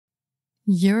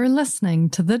You're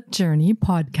listening to the Journey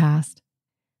Podcast.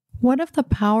 What if the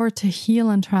power to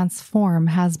heal and transform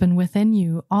has been within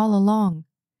you all along?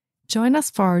 Join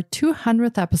us for our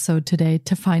 200th episode today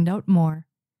to find out more.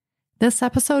 This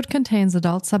episode contains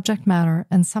adult subject matter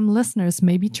and some listeners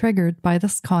may be triggered by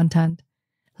this content.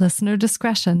 Listener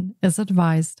discretion is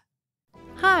advised.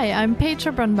 Hi, I'm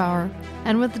Petra Brunbauer,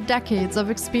 and with decades of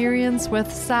experience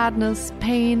with sadness,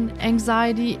 pain,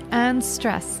 anxiety, and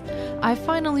stress, I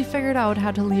finally figured out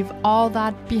how to leave all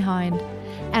that behind.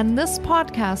 And this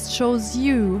podcast shows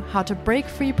you how to break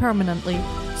free permanently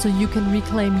so you can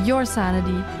reclaim your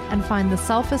sanity and find the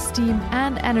self-esteem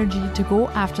and energy to go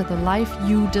after the life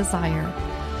you desire.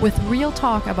 With real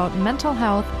talk about mental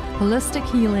health, holistic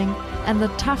healing, and the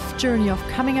tough journey of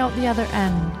coming out the other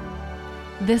end.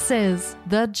 This is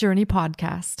the Journey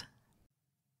Podcast.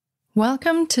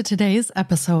 Welcome to today's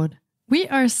episode. We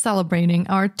are celebrating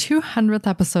our 200th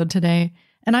episode today,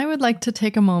 and I would like to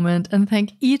take a moment and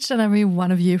thank each and every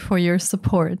one of you for your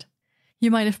support.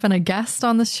 You might have been a guest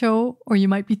on the show, or you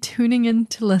might be tuning in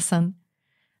to listen.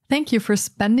 Thank you for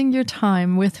spending your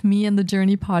time with me in the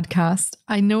Journey Podcast.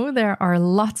 I know there are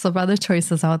lots of other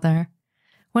choices out there.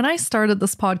 When I started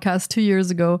this podcast 2 years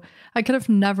ago, I could have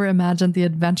never imagined the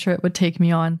adventure it would take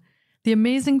me on, the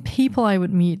amazing people I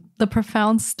would meet, the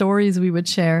profound stories we would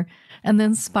share, and the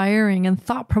inspiring and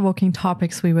thought-provoking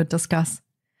topics we would discuss.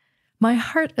 My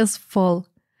heart is full,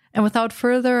 and without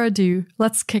further ado,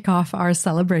 let's kick off our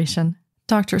celebration.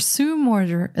 Dr. Sue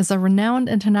Morter is a renowned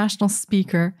international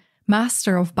speaker,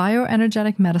 master of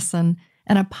bioenergetic medicine,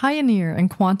 and a pioneer in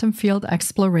quantum field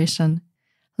exploration.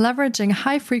 Leveraging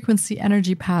high-frequency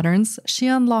energy patterns, she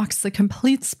unlocks the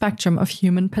complete spectrum of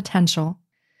human potential.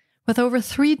 With over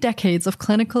 3 decades of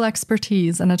clinical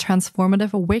expertise and a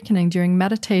transformative awakening during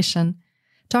meditation,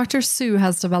 Dr. Sue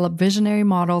has developed visionary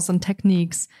models and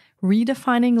techniques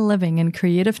redefining living in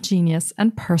creative genius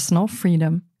and personal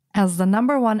freedom. As the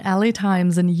 #1 LA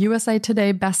Times and USA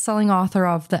Today bestselling author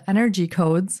of The Energy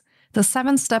Codes, the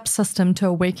 7-step system to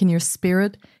awaken your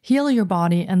spirit, heal your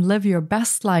body, and live your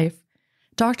best life,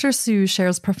 Dr. Sue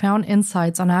shares profound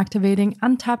insights on activating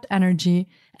untapped energy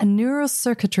and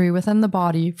neurocircuitry within the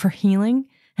body for healing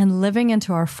and living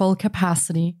into our full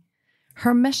capacity.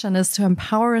 Her mission is to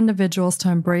empower individuals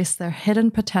to embrace their hidden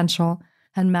potential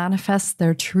and manifest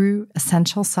their true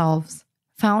essential selves.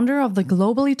 Founder of the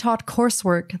globally taught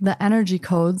coursework, The Energy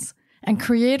Codes, and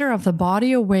creator of the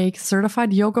Body Awake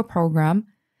Certified Yoga Program,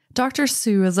 Dr.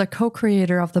 Sue is a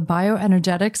co-creator of the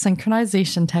Bioenergetic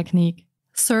Synchronization Technique.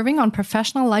 Serving on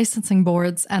professional licensing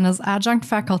boards and as adjunct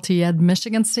faculty at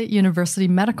Michigan State University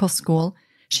Medical School,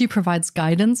 she provides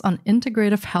guidance on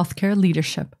integrative healthcare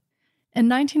leadership. In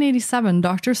 1987,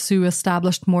 Dr. Sue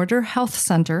established Morter Health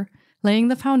Center, laying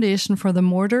the foundation for the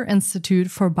Morter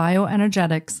Institute for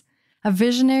Bioenergetics, a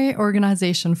visionary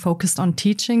organization focused on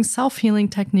teaching self-healing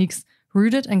techniques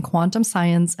rooted in quantum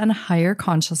science and higher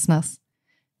consciousness.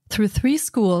 Through 3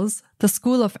 schools, the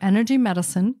School of Energy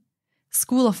Medicine,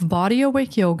 School of Body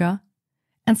Awake Yoga,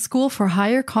 and School for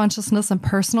Higher Consciousness and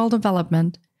Personal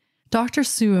Development, Dr.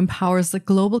 Sue empowers the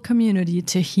global community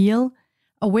to heal,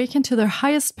 awaken to their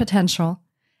highest potential,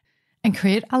 and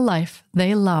create a life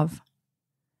they love.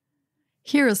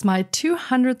 Here is my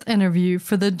 200th interview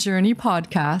for the Journey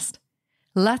Podcast.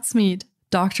 Let's meet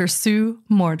Dr. Sue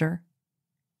Morter.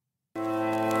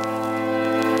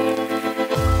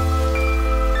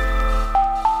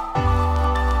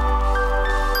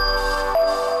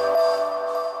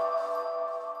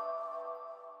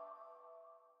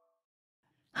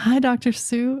 Hi, Dr.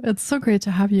 Sue. It's so great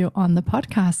to have you on the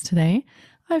podcast today.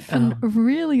 I've been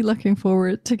really looking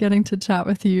forward to getting to chat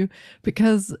with you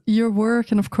because your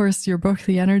work and, of course, your book,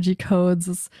 The Energy Codes,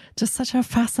 is just such a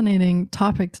fascinating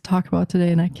topic to talk about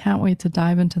today, and I can't wait to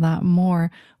dive into that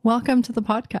more. Welcome to the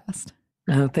podcast.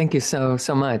 Oh, thank you so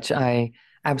much. I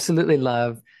absolutely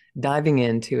love diving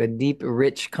into a deep,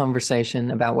 rich conversation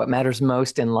about what matters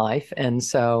most in life. And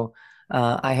so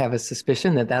I have a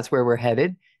suspicion that that's where we're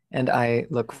headed. And I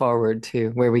look forward to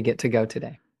where we get to go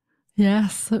today.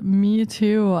 Yes, me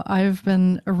too. I've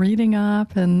been reading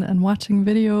up and watching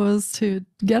videos to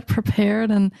get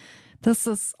prepared. And this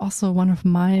is also one of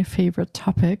my favorite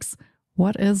topics.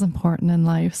 What is important in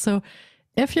life? So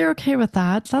if you're okay with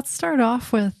that, let's start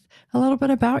off with a little bit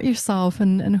about yourself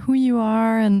and who you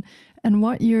are and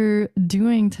what you're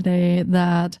doing today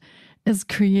that is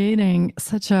creating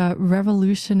such a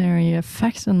revolutionary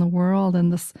effect in the world,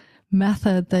 and this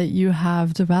method that you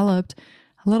have developed.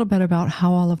 A little bit about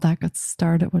how all of that got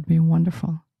started would be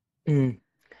wonderful.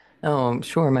 Oh,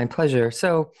 sure. My pleasure.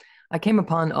 So I came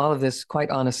upon all of this quite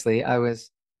honestly. I was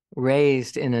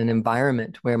raised in an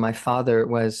environment where my father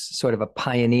was sort of a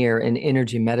pioneer in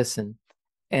energy medicine.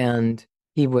 And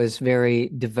he was very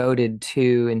devoted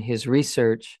to, in his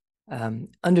research,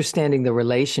 understanding the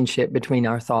relationship between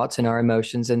our thoughts and our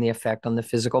emotions and the effect on the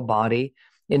physical body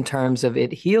in terms of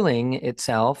it healing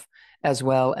itself, as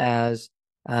well as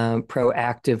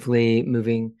proactively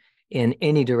moving in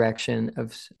any direction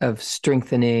of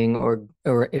strengthening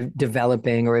or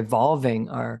developing or evolving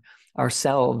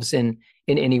ourselves in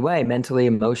any way, mentally,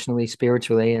 emotionally,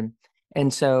 spiritually.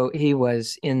 And so he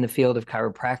was in the field of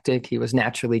chiropractic. He was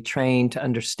naturally trained to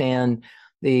understand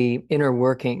the inner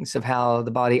workings of how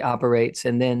the body operates.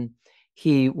 And then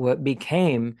he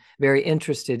became very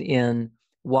interested in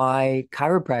why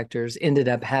chiropractors ended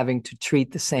up having to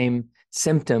treat the same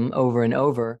symptom over and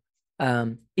over,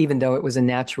 even though it was a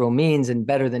natural means and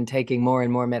better than taking more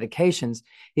and more medications.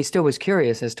 He still was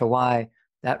curious as to why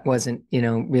that wasn't,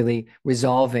 really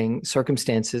resolving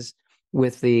circumstances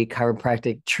with the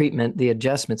chiropractic treatment, the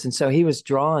adjustments. And so he was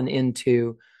drawn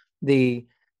into the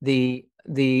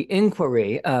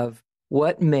inquiry of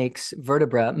what makes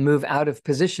vertebra move out of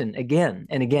position again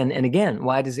and again and again.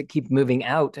 Why does it keep moving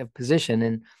out of position?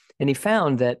 And he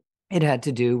found that it had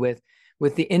to do with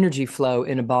the energy flow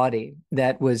in a body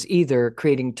that was either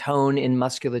creating tone in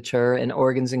musculature and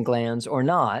organs and glands or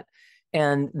not.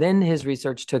 And then his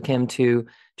research took him to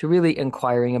really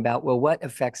inquiring about, well, what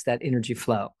affects that energy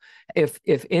flow?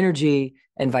 If energy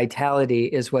and vitality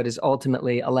is what is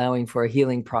ultimately allowing for a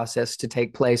healing process to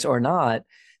take place or not,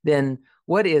 then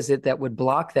what is it that would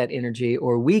block that energy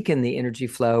or weaken the energy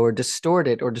flow or distort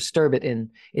it or disturb it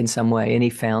in some way? And he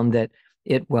found that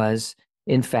it was,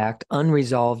 in fact,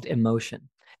 unresolved emotion.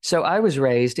 So I was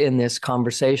raised in this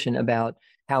conversation about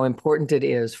how important it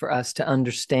is for us to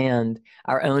understand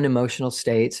our own emotional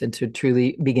states and to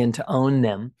truly begin to own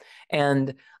them.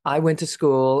 And I went to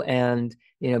school and,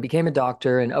 became a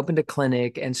doctor and opened a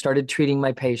clinic and started treating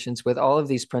my patients with all of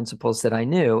these principles that I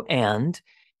knew. And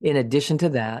in addition to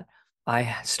that,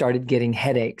 I started getting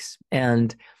headaches,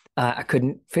 and I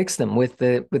couldn't fix them with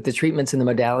the treatments and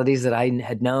the modalities that I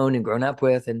had known and grown up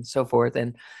with and so forth.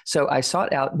 And so I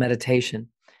sought out meditation,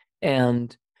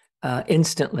 and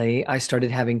instantly I started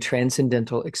having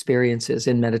transcendental experiences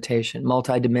in meditation.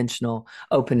 Multidimensional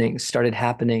openings started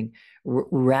happening,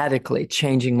 radically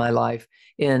changing my life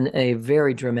in a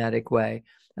very dramatic way,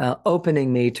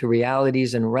 opening me to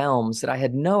realities and realms that I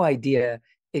had no idea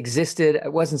existed.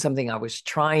 It wasn't something I was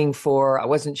trying for. I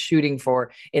wasn't shooting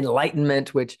for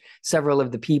enlightenment, which several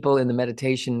of the people in the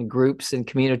meditation groups and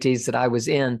communities that I was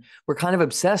in were kind of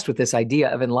obsessed with this idea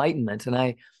of enlightenment. And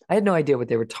I had no idea what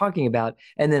they were talking about.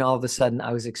 And then all of a sudden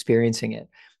I was experiencing it.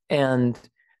 And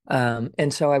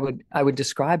so I would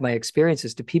describe my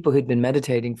experiences to people who'd been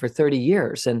meditating for 30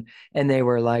 years. And they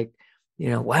were like,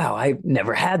 wow, I've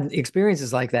never had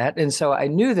experiences like that. And so I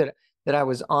knew that I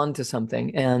was onto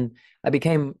something. And I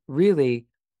became really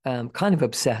kind of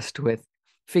obsessed with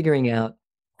figuring out,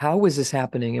 how was this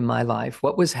happening in my life?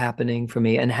 What was happening for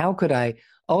me? And how could I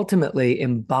ultimately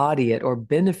embody it or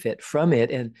benefit from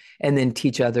it and then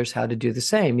teach others how to do the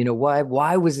same?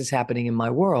 Why was this happening in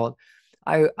my world?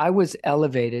 I was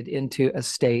elevated into a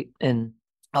state, and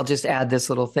I'll just add this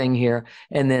little thing here,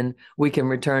 and then we can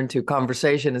return to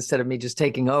conversation instead of me just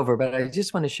taking over. But I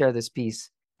just want to share this piece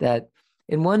that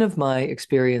in one of my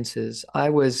experiences, I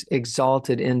was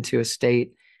exalted into a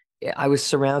state. I was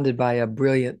surrounded by a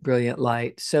brilliant, brilliant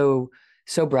light. So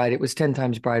bright, it was 10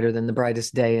 times brighter than the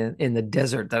brightest day in the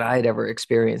desert that I had ever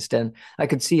experienced. And I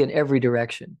could see in every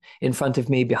direction, in front of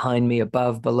me, behind me,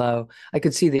 above, below. I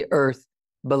could see the earth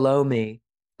below me,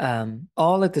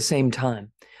 all at the same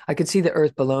time. I could see the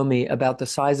earth below me about the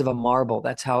size of a marble.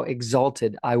 That's how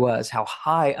exalted I was, how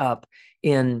high up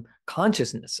in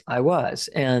consciousness I was.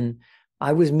 And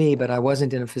I was me, but I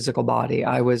wasn't in a physical body.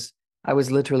 I was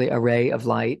literally a ray of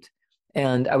light,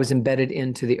 and I was embedded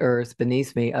into the earth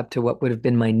beneath me up to what would have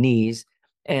been my knees.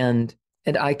 And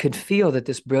I could feel that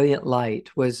this brilliant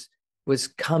light was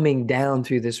coming down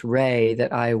through this ray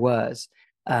that I was.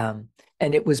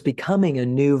 And it was becoming a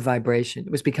new vibration.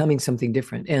 It was becoming something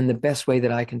different. And the best way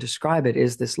that I can describe it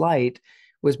is this light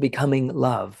was becoming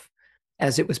love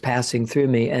as it was passing through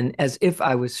me, and as if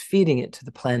I was feeding it to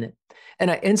the planet. And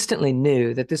I instantly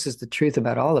knew that this is the truth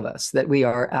about all of us, that we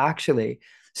are actually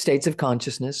states of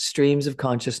consciousness, streams of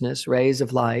consciousness, rays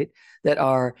of light that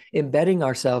are embedding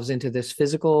ourselves into this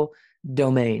physical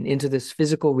domain, into this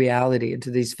physical reality,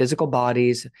 into these physical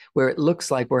bodies where it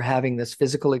looks like we're having this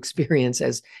physical experience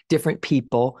as different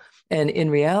people. And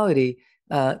in reality,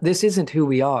 this isn't who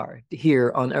we are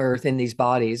here on earth in these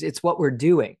bodies. It's what we're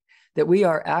doing, that we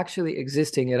are actually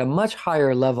existing at a much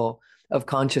higher level of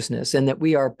consciousness, and that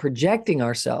we are projecting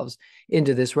ourselves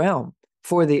into this realm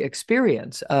for the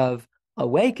experience of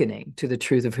awakening to the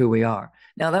truth of who we are.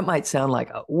 Now, that might sound like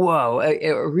a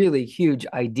really huge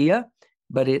idea,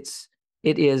 but it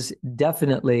is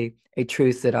definitely a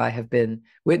truth that I have been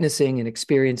witnessing and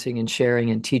experiencing and sharing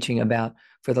and teaching about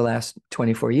for the last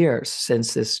 24 years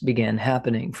since this began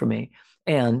happening for me.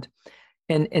 And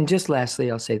just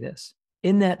lastly, I'll say this.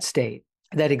 In that state,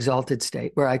 that exalted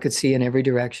state where I could see in every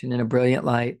direction in a brilliant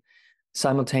light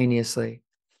simultaneously,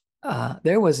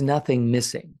 there was nothing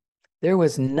missing. There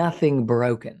was nothing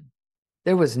broken.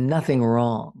 There was nothing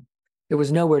wrong. There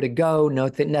was nowhere to go,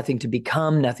 nothing to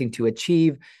become, nothing to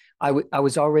achieve. I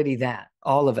was already that.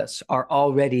 All of us are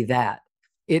already that.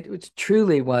 It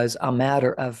truly was a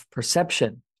matter of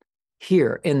perception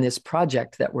here in this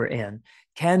project that we're in.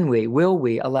 Will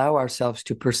we allow ourselves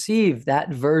to perceive that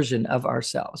version of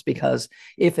ourselves? Because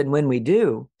if and when we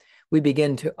do, we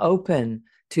begin to open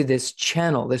to this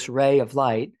channel, this ray of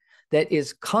light that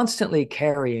is constantly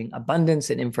carrying abundance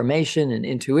and information and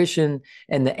intuition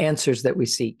and the answers that we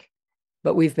seek.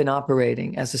 But we've been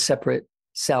operating as a separate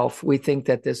self. We think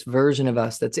that this version of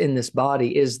us that's in this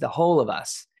body is the whole of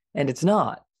us, and it's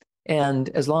not. And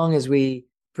as long as we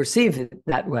perceive it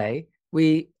that way,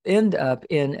 we end up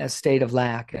in a state of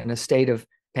lack and a state of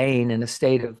pain and a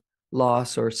state of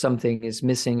loss, or something is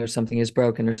missing or something is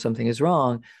broken or something is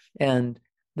wrong. And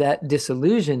that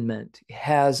disillusionment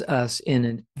has us in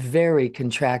a very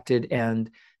contracted and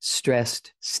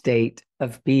stressed state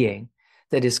of being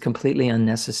that is completely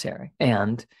unnecessary.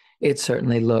 And it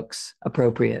certainly looks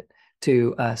appropriate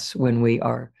to us when we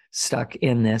are stuck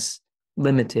in this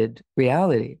limited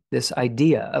reality, this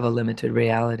idea of a limited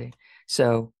reality.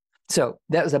 So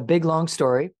that was a big, long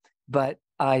story, but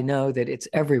I know that it's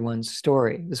everyone's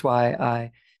story. That's why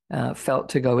I felt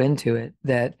to go into it,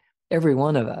 that every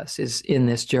one of us is in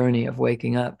this journey of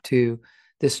waking up to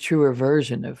this truer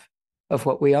version of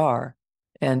what we are.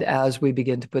 And as we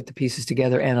begin to put the pieces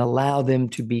together and allow them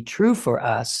to be true for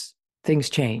us, things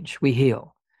change. We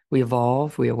heal, we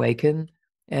evolve, we awaken,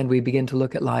 and we begin to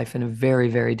look at life in a very,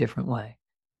 very different way.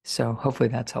 So hopefully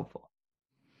that's helpful.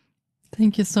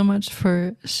 Thank you so much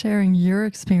for sharing your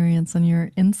experience and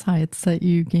your insights that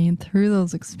you gained through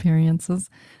those experiences.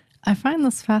 I find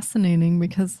this fascinating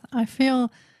because I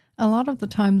feel a lot of the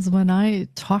times when I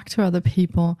talk to other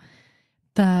people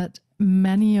that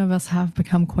many of us have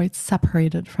become quite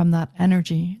separated from that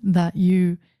energy that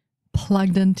you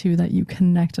plugged into, that you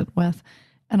connected with.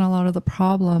 And a lot of the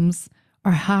problems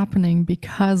are happening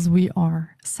because we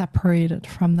are separated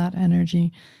from that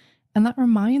energy. And that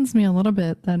reminds me a little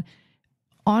bit that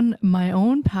on my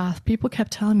own path, people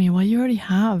kept telling me, well, you already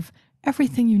have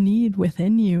everything you need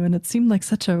within you. And it seemed like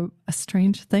such a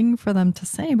strange thing for them to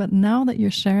say. But now that you're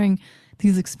sharing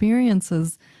these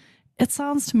experiences, it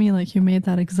sounds to me like you made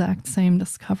that exact same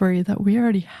discovery, that we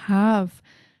already have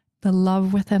the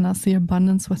love within us, the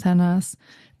abundance within us,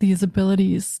 these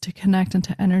abilities to connect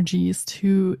into energies,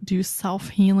 to do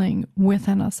self-healing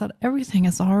within us, that everything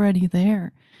is already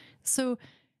there. So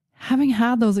having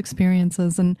had those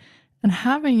experiences and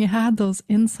having had those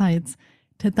insights,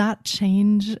 did that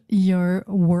change your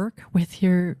work with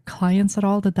your clients at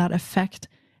all? Did that affect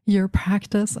your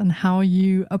practice and how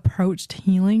you approached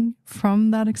healing from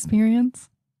that experience?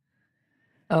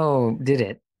 Oh, did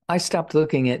it? I stopped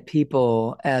looking at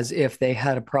people as if they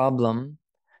had a problem.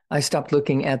 I stopped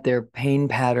looking at their pain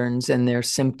patterns and their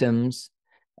symptoms,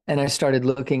 and I started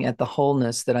looking at the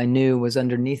wholeness that I knew was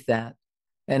underneath that.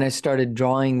 And I started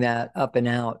drawing that up and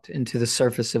out into the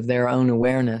surface of their own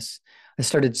awareness. I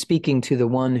started speaking to the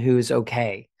one who's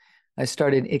okay. I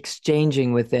started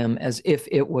exchanging with them as if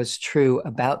it was true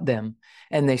about them,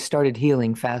 and they started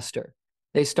healing faster.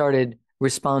 They started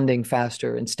responding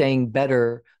faster and staying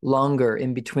better longer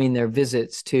in between their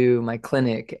visits to my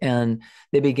clinic. And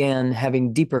they began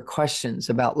having deeper questions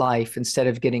about life instead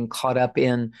of getting caught up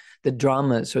in the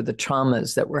dramas or the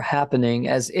traumas that were happening,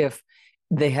 as if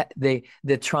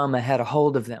the trauma had a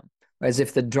hold of them, as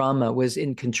if the drama was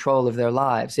in control of their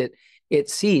lives. It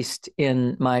ceased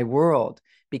in my world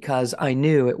because I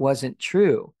knew it wasn't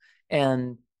true.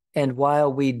 And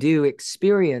while we do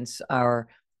experience our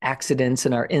accidents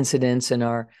and our incidents and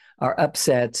our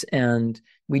upsets, and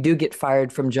we do get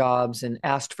fired from jobs and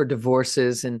asked for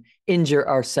divorces and injure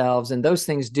ourselves, and those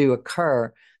things do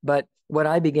occur. But what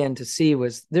I began to see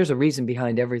was there's a reason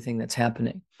behind everything that's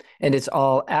happening. And it's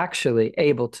all actually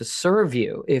able to serve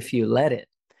you if you let it.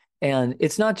 And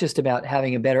it's not just about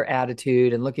having a better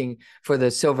attitude and looking for the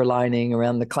silver lining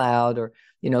around the cloud, or,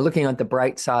 looking at the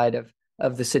bright side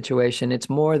of the situation. It's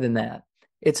more than that.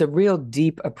 It's a real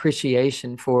deep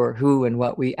appreciation for who and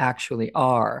what we actually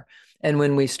are. And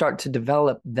when we start to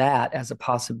develop that as a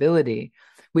possibility,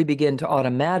 we begin to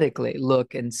automatically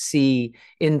look and see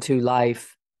into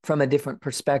life from a different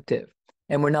perspective.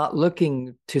 And we're not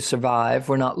looking to survive.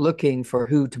 We're not looking for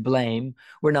who to blame.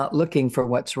 We're not looking for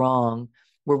what's wrong.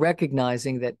 We're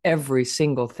recognizing that every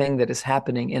single thing that is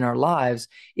happening in our lives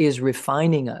is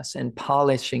refining us and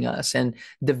polishing us and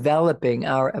developing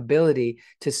our ability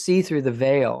to see through the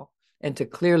veil and to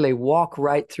clearly walk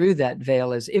right through that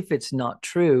veil as if it's not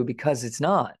true, because it's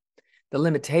not. The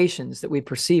limitations that we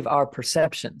perceive are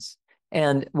perceptions.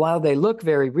 And while they look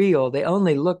very real, they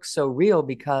only look so real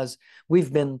because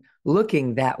we've been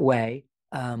looking that way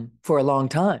for a long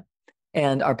time.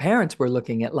 And our parents were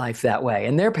looking at life that way,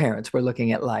 and their parents were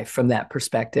looking at life from that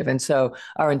perspective. And so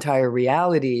our entire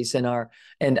realities and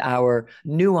our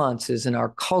nuances and our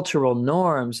cultural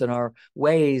norms and our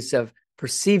ways of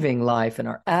perceiving life and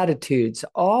our attitudes,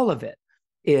 all of it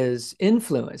is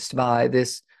influenced by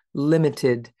this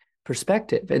limited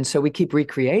perspective. And so we keep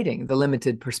recreating the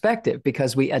limited perspective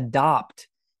because we adopt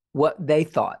what they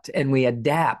thought and we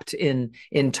adapt in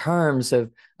terms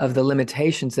of the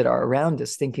limitations that are around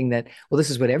us, thinking that, well, this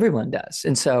is what everyone does,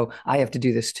 and so I have to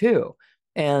do this too.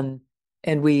 And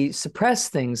we suppress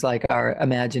things like our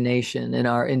imagination and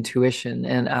our intuition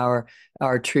and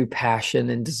our true passion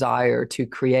and desire to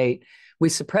create. We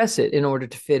suppress it in order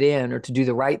to fit in or to do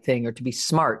the right thing or to be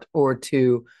smart or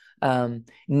to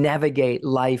navigate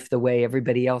life the way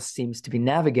everybody else seems to be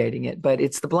navigating it. But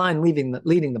it's the blind leading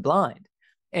the blind.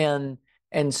 And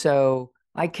so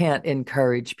I can't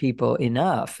encourage people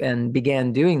enough, and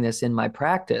began doing this in my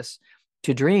practice,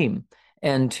 to dream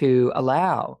and to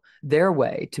allow their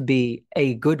way to be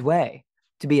a good way,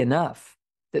 to be enough,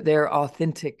 that their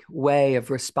authentic way of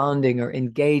responding or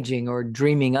engaging or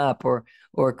dreaming up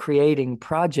or creating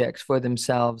projects for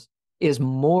themselves is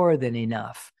more than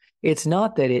enough. It's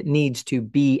not that it needs to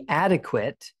be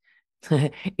adequate.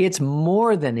 It's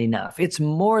more than enough. It's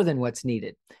more than what's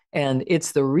needed. And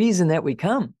it's the reason that we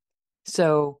come.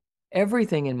 So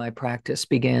everything in my practice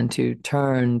began to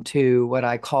turn to what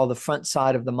I call the front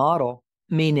side of the model,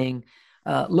 meaning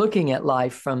looking at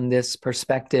life from this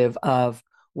perspective of,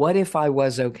 what if I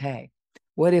was okay?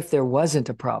 What if there wasn't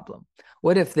a problem?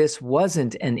 What if this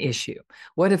wasn't an issue?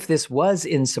 What if this was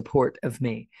in support of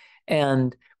me?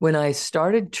 And when I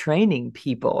started training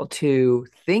people to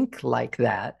think like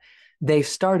that, they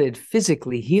started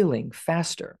physically healing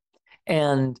faster.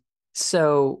 And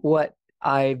so what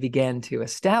I began to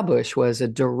establish was a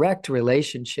direct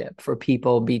relationship for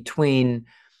people between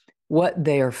what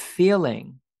they are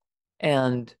feeling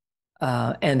and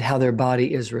how their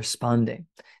body is responding.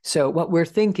 So what we're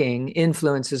thinking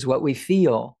influences what we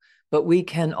feel, but we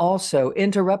can also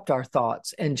interrupt our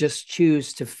thoughts and just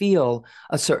choose to feel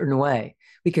a certain way.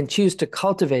 We can choose to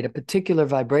cultivate a particular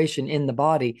vibration in the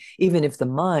body, even if the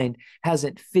mind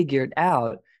hasn't figured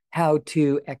out how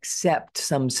to accept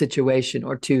some situation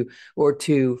or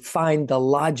to find the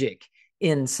logic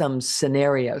in some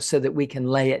scenario so that we can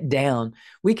lay it down.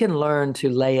 We can learn to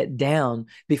lay it down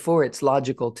before it's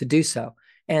logical to do so.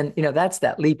 And, that's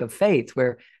that leap of faith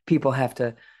where people have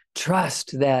to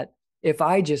trust that if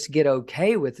I just get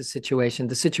okay with the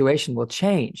situation will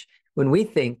change. When we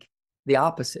think the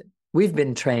opposite, we've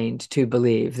been trained to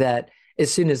believe that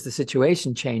as soon as the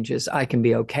situation changes, I can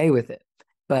be okay with it.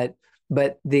 But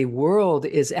the world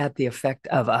is at the effect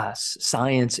of us.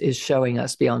 Science is showing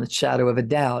us beyond the shadow of a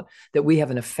doubt that we have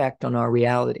an effect on our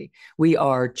reality. We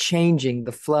are changing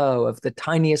the flow of the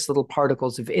tiniest little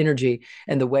particles of energy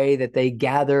and the way that they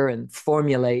gather and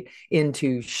formulate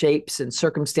into shapes and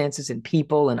circumstances and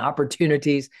people and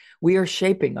opportunities. We are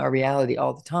shaping our reality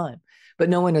all the time, but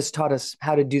no one has taught us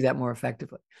how to do that more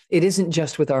effectively. It isn't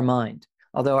just with our mind.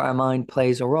 Although our mind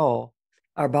plays a role,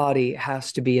 our body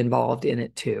has to be involved in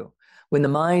it too. When the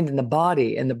mind and the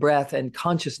body and the breath and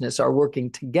consciousness are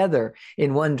working together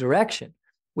in one direction,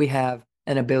 we have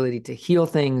an ability to heal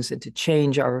things and to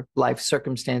change our life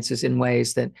circumstances in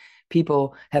ways that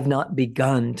people have not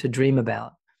begun to dream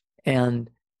about. And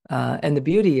the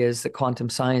beauty is that quantum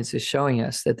science is showing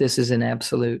us that this is an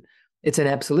absolute. It's an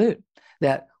absolute,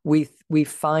 that we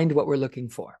find what we're looking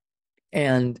for.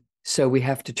 And so we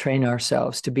have to train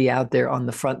ourselves to be out there on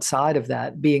the front side of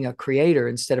that, being a creator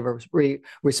instead of a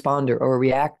responder or a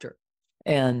reactor.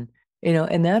 And,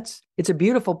 it's a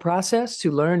beautiful process to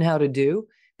learn how to do,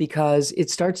 because it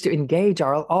starts to engage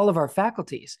all of our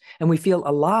faculties, and we feel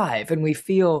alive and we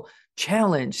feel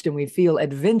challenged and we feel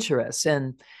adventurous,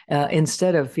 and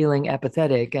instead of feeling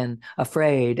apathetic and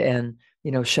afraid and,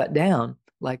 shut down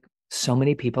like so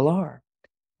many people are.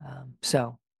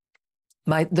 So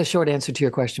The short answer to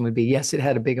your question would be yes, it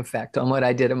had a big effect on what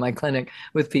I did in my clinic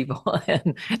with people,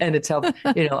 and it's helped,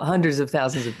 hundreds of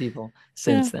thousands of people Yeah,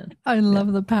 since then. I Yeah.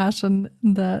 love the passion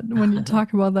that when you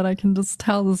talk about that, I can just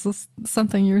tell this is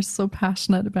something you're so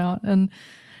passionate about. And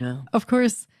Yeah. of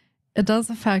course, it does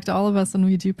affect all of us, and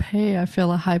we do pay, I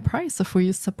feel, a high price if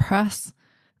we suppress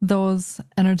those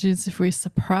energies, if we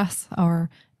suppress our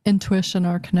intuition,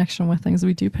 our connection with things.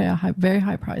 We do pay a very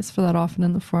high price for that, often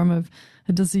in the form of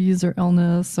a disease or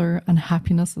illness or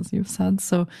unhappiness, as you've said.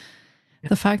 So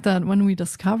the fact that when we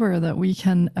discover that we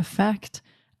can affect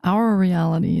our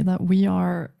reality, that we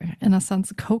are, in a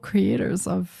sense, co-creators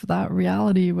of that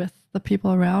reality with the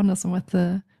people around us and with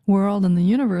the world and the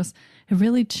universe, it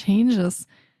really changes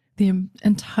the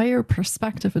entire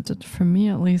perspective, it did for me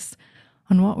at least,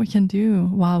 on what we can do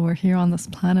while we're here on this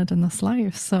planet in this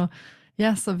life. So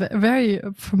yes, a very,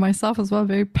 for myself as well,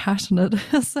 very passionate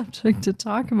subject to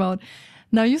talk about.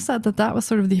 Now, you said that that was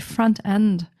sort of the front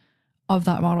end of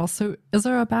that model. So is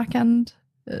there a back end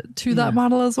to that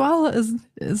model as well?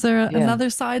 Is there another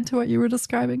side to what you were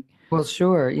describing? Well,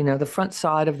 sure. The front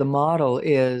side of the model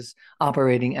is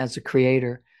operating as a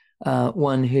creator,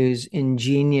 one who's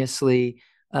ingeniously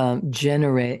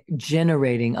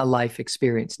generating a life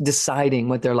experience, deciding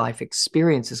what their life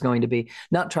experience is going to be,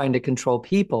 not trying to control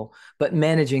people, but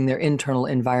managing their internal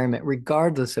environment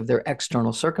regardless of their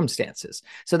external circumstances.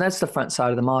 So that's the front side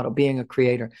of the model, being a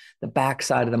creator. The back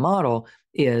side of the model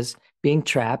is being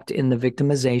trapped in the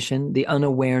victimization, the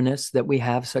unawareness that we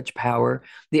have such power,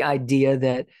 the idea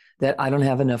that I don't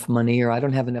have enough money, or I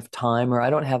don't have enough time, or I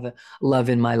don't have a love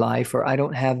in my life, or I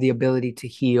don't have the ability to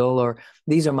heal, or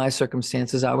these are my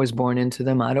circumstances. I was born into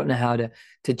them. I don't know how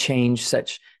to change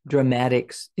such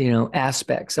dramatic,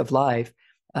 aspects of life.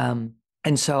 And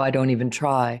so I don't even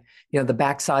try. The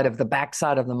backside of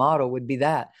the model would be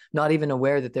that, not even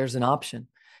aware that there's an option.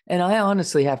 And I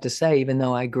honestly have to say, even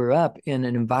though I grew up in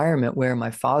an environment where my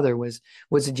father was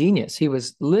a genius, he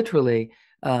was literally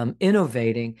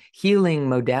innovating healing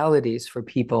modalities for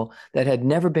people that had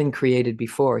never been created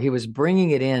before. He was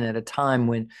bringing it in at a time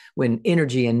when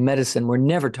energy and medicine were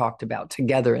never talked about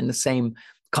together in the same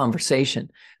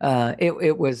conversation.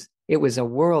 It was a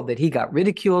world that he got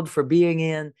ridiculed for being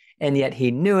in, and yet he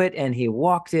knew it and he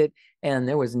walked it, and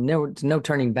there was no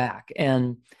turning back.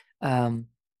 And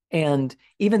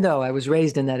even though I was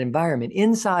raised in that environment,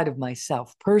 inside of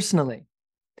myself personally,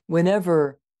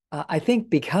 whenever I think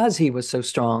because he was so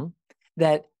strong,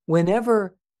 that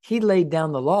whenever he laid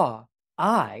down the law,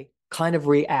 I kind of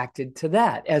reacted to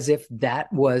that as if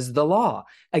that was the law.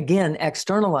 Again,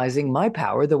 externalizing my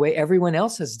power the way everyone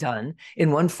else has done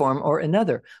in one form or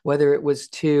another, whether it was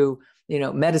to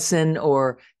medicine,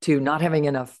 or to not having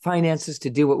enough finances to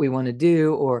do what we want to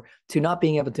do, or to not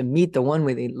being able to meet the one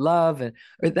we love,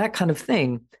 or that kind of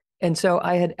thing. And so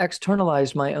I had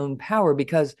externalized my own power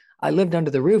because I lived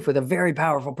under the roof with a very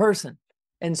powerful person.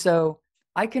 And so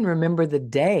I can remember the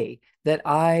day that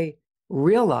I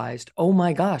realized, oh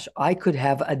my gosh, I could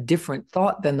have a different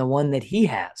thought than the one that he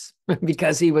has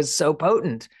because he was so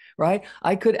potent, right?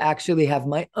 I could actually have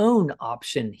my own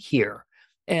option here.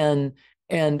 And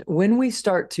when we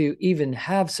start to even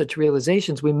have such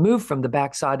realizations, we move from the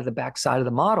backside of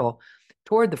the model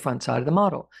toward the front side of the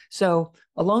model. So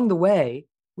along the way,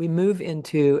 we move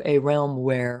into a realm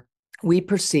where we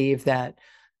perceive that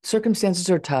circumstances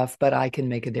are tough, but I can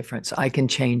make a difference. I can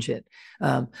change it.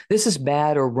 This is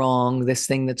bad or wrong, this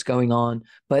thing that's going on,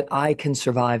 but I can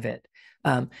survive it.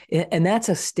 And that's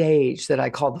a stage that I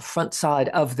call the front side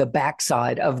of the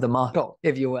backside of the model,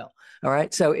 if you will. All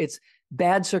right. So it's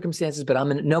bad circumstances, but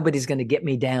nobody's going to get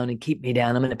me down and keep me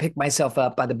down. I'm going to pick myself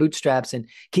up by the bootstraps and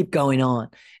keep going on.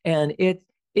 And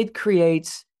it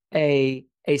creates a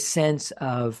sense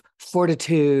of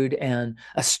fortitude and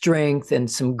a strength and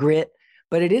some grit,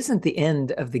 but it isn't the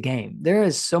end of the game. There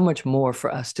is so much more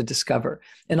for us to discover.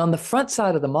 And on the front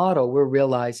side of the model, we're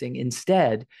realizing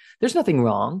instead, there's nothing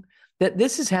wrong, that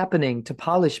this is happening to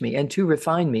polish me and to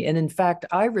refine me. And in fact,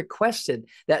 I requested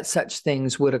that such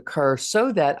things would occur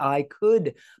so that I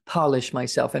could polish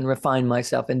myself and refine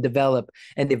myself and develop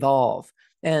and evolve.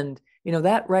 And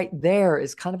that right there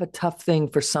is kind of a tough thing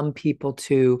for some people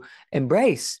to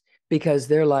embrace, because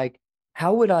they're like,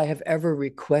 how would I have ever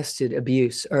requested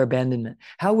abuse or abandonment?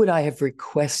 How would I have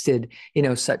requested,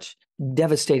 such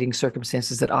devastating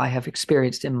circumstances that I have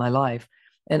experienced in my life?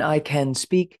 And I can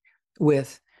speak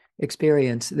with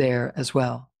experience there as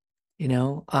well.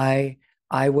 I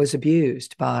was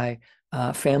abused by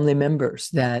family members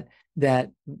that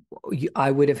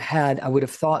I would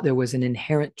have thought there was an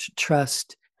inherent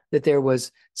trust, that there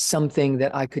was something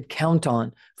that I could count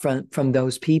on from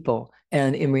those people.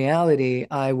 And in reality,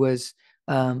 I was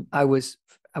I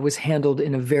was handled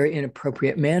in a very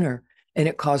inappropriate manner. And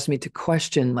it caused me to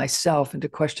question myself and to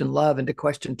question love and to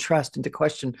question trust and to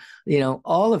question,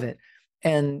 all of it.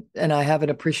 And I have an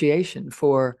appreciation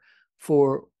for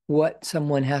what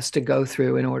someone has to go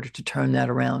through in order to turn that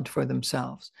around for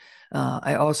themselves.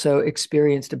 I also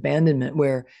experienced abandonment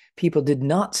where people did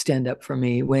not stand up for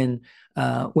me when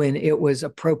it was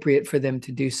appropriate for them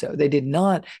to do so. They did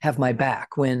not have my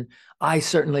back when I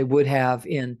certainly would have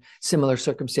in similar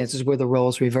circumstances where the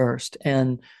roles reversed.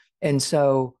 And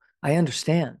so I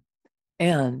understand.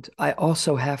 And I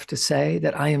also have to say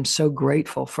that I am so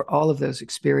grateful for all of those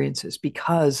experiences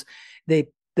because they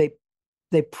they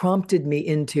they prompted me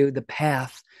into the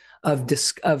path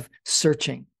of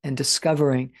searching and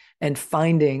discovering and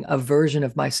finding a version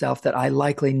of myself that I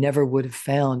likely never would have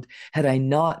found had I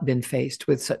not been faced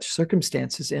with such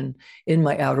circumstances in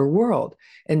my outer world.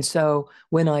 And so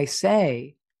when I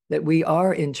say that we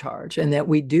are in charge and that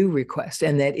we do request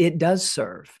and that it does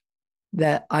serve,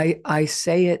 that I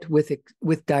say it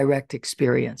with direct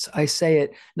experience. I say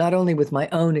it not only with my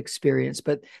own experience,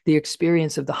 but the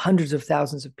experience of the hundreds of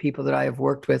thousands of people that I have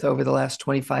worked with over the last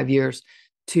 25 years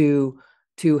to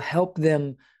help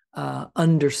them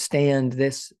understand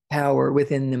this power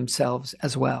within themselves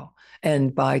as well.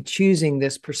 And by choosing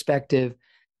this perspective,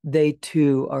 they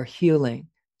too are healing.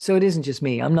 So it isn't just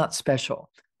me. I'm not special.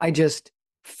 I just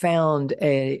found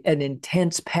an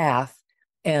intense path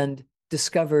and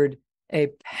discovered a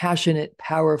passionate,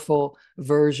 powerful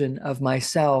version of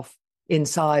myself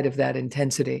inside of that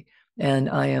intensity. And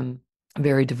I am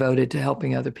very devoted to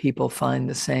helping other people find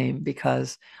the same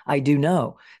because I do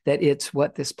know that it's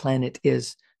what this planet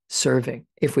is serving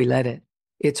if we let it.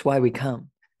 It's why we come.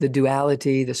 The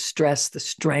duality, the stress, the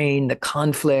strain, the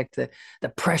conflict, the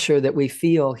pressure that we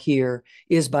feel here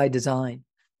is by design.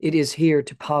 It is here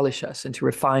to polish us and to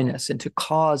refine us and to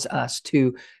cause us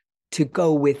to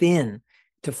go within,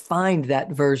 to find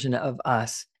that version of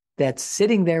us that's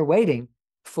sitting there waiting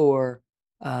for,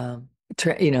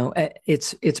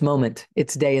 its moment,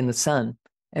 its day in the sun.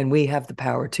 And we have the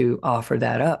power to offer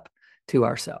that up to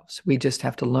ourselves. We just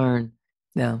have to learn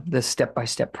the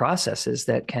step-by-step processes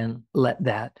that can let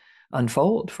that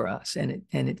unfold for us. And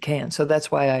it can. So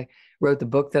that's why I wrote the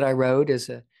book that I wrote.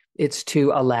 It's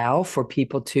to allow for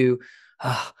people to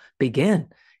begin.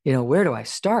 Where do I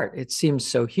start? It seems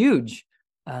so huge.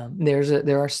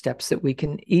 There are steps that we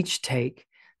can each take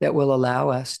that will allow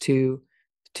us to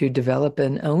develop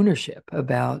an ownership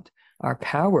about our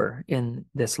power in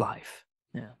this life.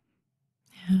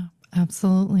 Yeah,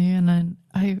 absolutely. And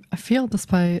I feel this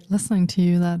by listening to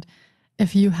you that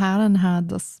if you hadn't had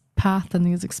this path and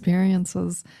these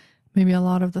experiences, maybe a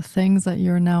lot of the things that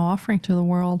you're now offering to the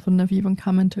world wouldn't have even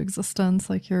come into existence,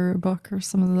 like your book or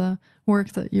some of the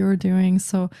work that you're doing.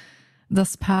 So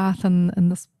this path and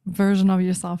this version of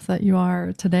yourself that you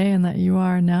are today and that you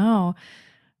are now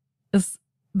is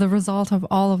the result of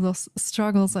all of those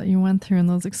struggles that you went through and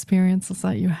those experiences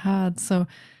that you had. So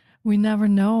we never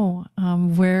know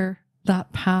where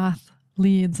that path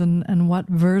leads and what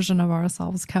version of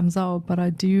ourselves comes out. But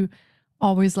I do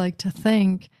always like to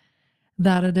think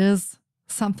that it is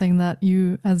something that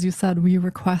you, as you said, we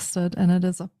requested, and it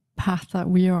is a path that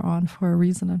we are on for a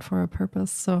reason and for a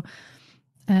purpose. So,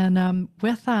 and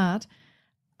with that,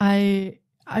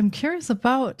 I'm curious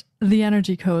about the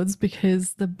energy codes,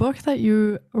 because the book that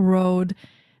you wrote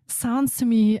sounds to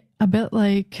me a bit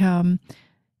like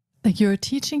you're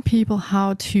teaching people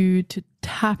how to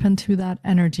tap into that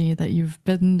energy that you've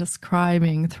been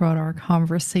describing throughout our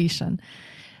conversation.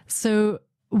 So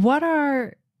what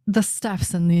are the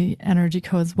steps in the energy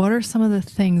codes? What are some of the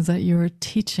things that you're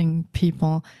teaching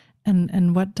people,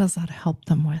 and what does that help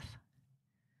them with?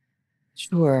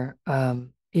 Sure.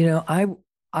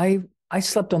 I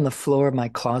slept on the floor of my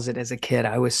closet as a kid.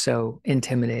 I was so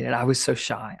intimidated. I was so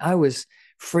shy. I was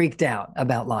freaked out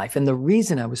about life. And the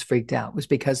reason I was freaked out was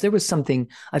because there was something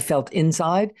I felt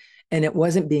inside and it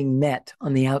wasn't being met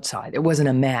on the outside. It wasn't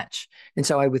a match. And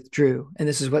so I withdrew. And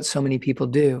this is what so many people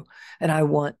do. And I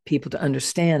want people to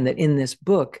understand that in this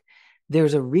book,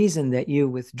 there's a reason that you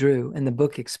withdrew, and the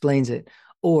book explains it.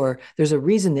 Or there's a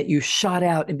reason that you shot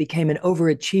out and became an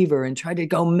overachiever and tried to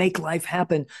go make life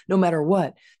happen no matter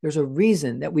what. There's a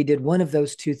reason that we did one of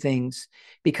those two things,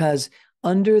 because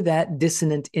under that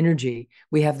dissonant energy,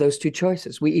 we have those two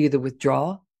choices. We either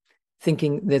withdraw,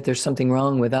 thinking that there's something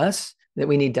wrong with us that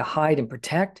we need to hide and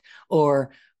protect, or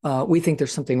we think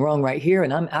there's something wrong right here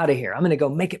and I'm out of here. I'm going to go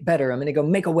make it better. I'm going to go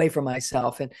make a way for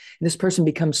myself. And this person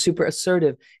becomes super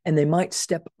assertive, and they might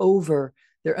step over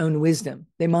their own wisdom.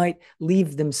 They might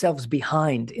leave themselves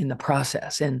behind in the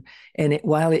process. And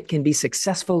while it can be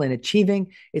successful in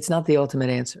achieving, it's not the ultimate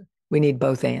answer. We need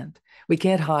both and. We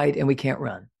can't hide and we can't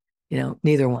run,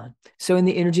 neither one. So in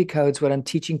the energy codes, what I'm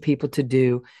teaching people to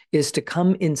do is to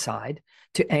come inside,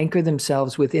 to anchor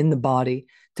themselves within the body,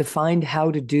 to find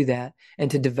how to do that, and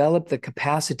to develop the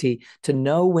capacity to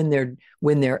know when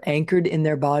they're anchored in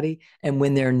their body and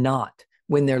when they're not,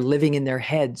 when they're living in their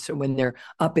heads, or when they're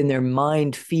up in their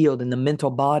mind field in the mental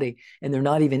body, and they're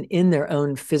not even in their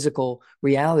own physical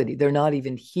reality. They're not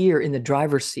even here in the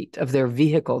driver's seat of their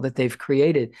vehicle that they've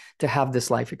created to have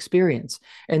this life experience.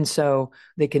 And so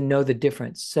they can know the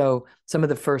difference. So some of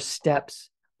the first steps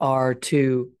are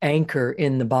to anchor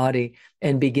in the body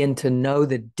and begin to know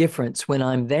the difference when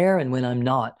I'm there and when I'm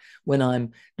not, when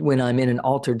I'm in an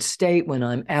altered state, when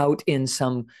I'm out in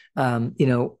some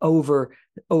over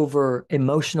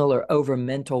emotional or over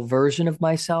mental version of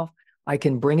myself. I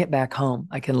can bring it back home.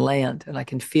 I can land and I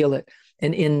can feel it.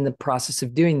 And in the process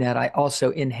of doing that, I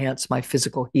also enhance my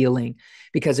physical healing,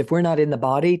 because if we're not in the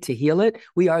body to heal it,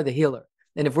 we are the healer.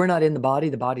 And if we're not in the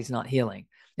body's not healing.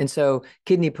 And so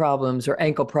kidney problems or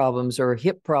ankle problems or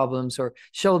hip problems or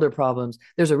shoulder problems,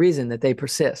 there's a reason that they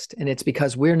persist. And it's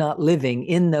because we're not living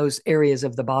in those areas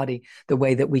of the body the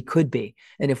way that we could be.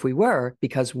 And if we were,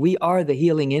 because we are the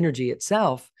healing energy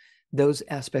itself, those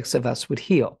aspects of us would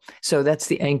heal. So that's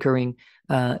the anchoring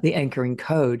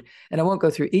code. And I won't go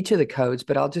through each of the codes,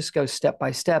 but I'll just go step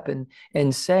by step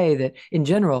and say that in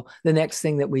general, the next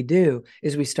thing that we do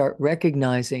is we start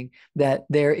recognizing that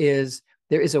there is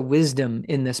a wisdom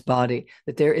in this body,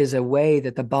 that there is a way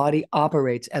that the body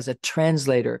operates as a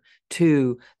translator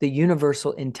to the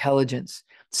universal intelligence.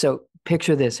 So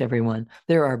picture this, everyone.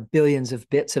 There are billions of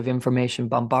bits of information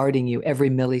bombarding you every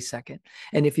millisecond.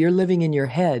 And if you're living in your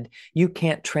head, you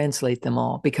can't translate them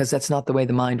all, because that's not the way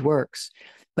the mind works.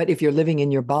 But if you're living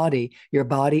in your body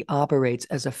operates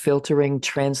as a filtering,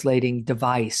 translating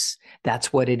device.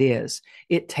 That's what it is.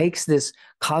 It takes this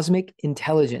cosmic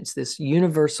intelligence, this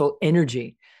universal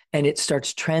energy, and it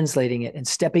starts translating it and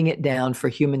stepping it down for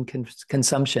human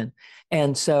consumption.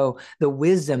 And so the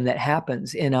wisdom that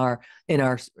happens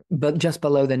but just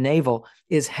below the navel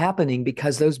is happening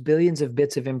because those billions of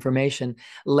bits of information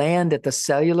land at the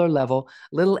cellular level.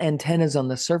 Little antennas on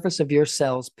the surface of your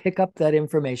cells pick up that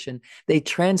information. They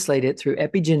translate it through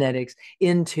epigenetics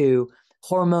into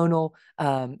hormonal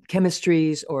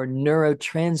chemistries or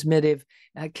neurotransmittive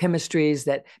chemistries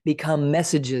that become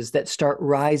messages that start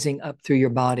rising up through your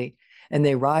body. And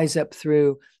they rise up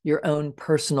through your own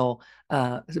personal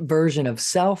version of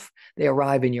self. They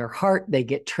arrive in your heart. They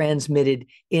get transmitted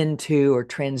into or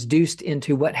transduced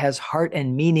into what has heart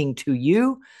and meaning to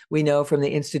you. We know from the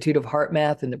Institute of Heart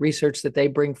Math and the research that they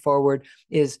bring forward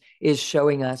is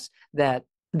showing us that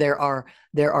there are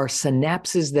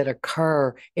synapses that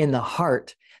occur in the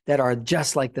heart that are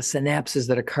just like the synapses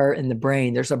that occur in the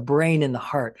brain. There's a brain in the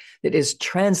heart that is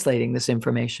translating this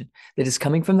information that is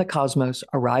coming from the cosmos,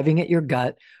 arriving at your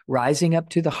gut, rising up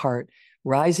to the heart,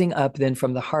 rising up then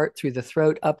from the heart through the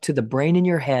throat up to the brain in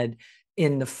your head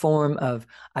in the form of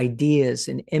ideas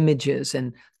and images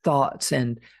and thoughts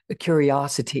and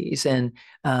curiosities and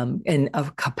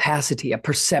of capacity, a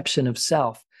perception of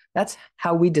self. That's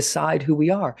how we decide who we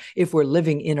are. If we're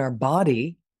living in our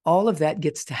body, all of that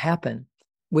gets to happen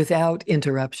without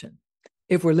interruption.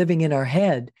 If we're living in our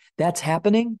head, that's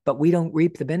happening, but we don't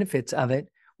reap the benefits of it.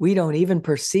 We don't even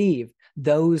perceive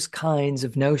those kinds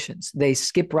of notions. They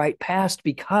skip right past,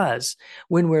 because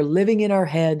when we're living in our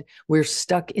head, we're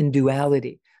stuck in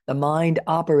duality. The mind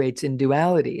operates in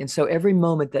duality. And so every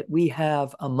moment that we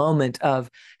have a moment of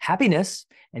happiness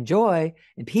and joy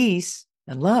and peace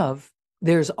and love,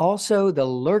 there's also the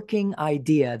lurking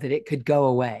idea that it could go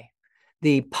away.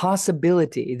 The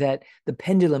possibility that the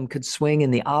pendulum could swing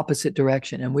in the opposite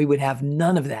direction, and we would have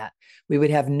none of that. We would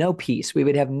have no peace. We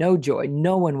would have no joy.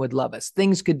 No one would love us.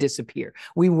 Things could disappear.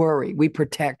 We worry, we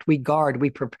protect, we guard, we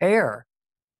prepare,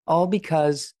 all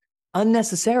because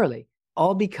unnecessarily,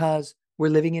 all because we're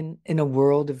living in a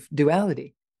world of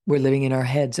duality. We're living in our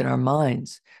heads and our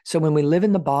minds. So when we live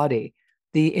in the body,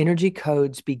 the energy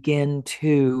codes begin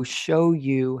to show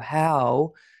you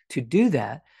how to do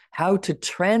that, how to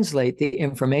translate the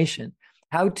information,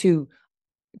 how to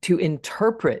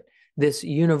interpret this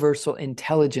universal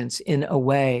intelligence in a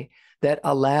way that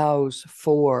allows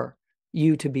for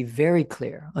you to be very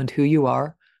clear on who you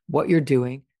are, what you're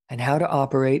doing, and how to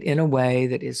operate in a way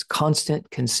that is constant,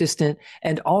 consistent,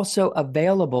 and also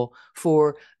available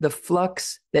for the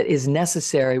flux that is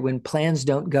necessary when plans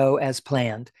don't go as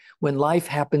planned, when life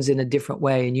happens in a different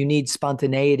way and you need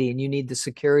spontaneity and you need the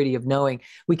security of knowing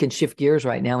we can shift gears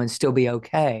right now and still be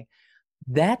okay.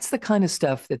 That's the kind of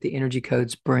stuff that the energy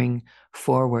codes bring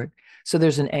forward. So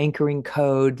there's an anchoring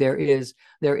code. There is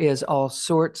all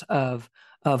sorts of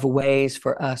ways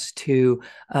for us to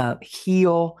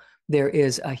heal. There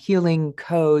is a healing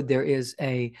code. There is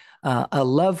a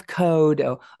love code,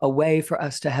 a way for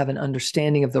us to have an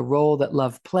understanding of the role that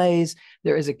love plays.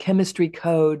 There is a chemistry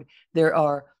code. There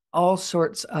are all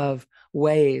sorts of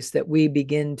ways that we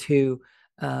begin to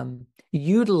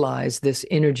utilize this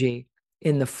energy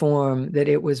in the form that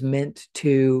it was meant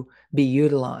to be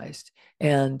utilized,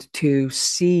 and to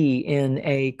see in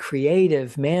a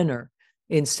creative manner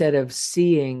instead of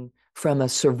seeing from a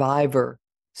survivor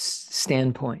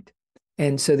standpoint.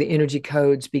 And so the energy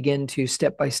codes begin to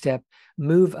step by step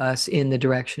move us in the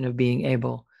direction of being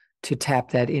able to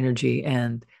tap that energy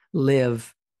and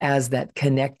live as that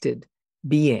connected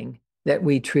being that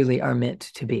we truly are meant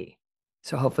to be.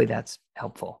 So hopefully that's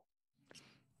helpful.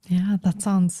 Yeah, that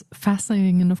sounds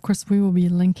fascinating. And of course, we will be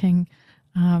linking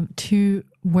to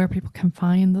where people can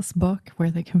find this book,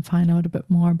 where they can find out a bit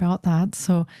more about that.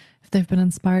 So if they've been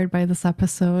inspired by this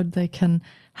episode, they can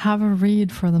have a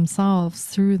read for themselves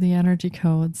through the energy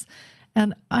codes.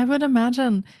 And I would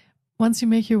imagine once you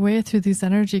make your way through these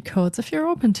energy codes, if you're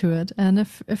open to it, and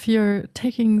if you're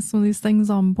taking some of these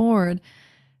things on board,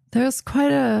 there's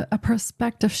quite a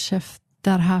perspective shift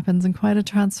that happens and quite a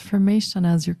transformation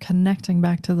as you're connecting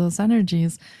back to those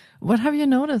energies. What have you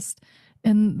noticed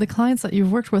in the clients that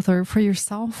you've worked with, or for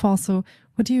yourself also?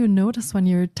 What do you notice when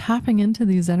you're tapping into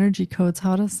these energy codes?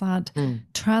 How does that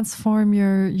transform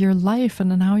your life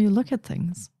and in how you look at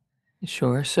things?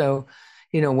 Sure. So,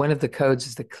 one of the codes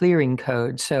is the clearing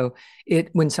code. So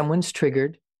when someone's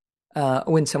triggered,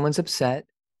 when someone's upset,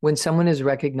 when someone is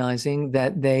recognizing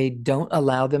that they don't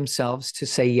allow themselves to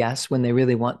say yes when they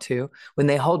really want to, when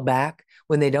they hold back,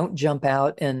 when they don't jump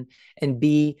out and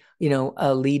be,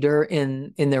 a leader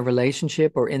in their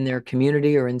relationship or in their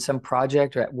community or in some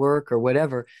project or at work or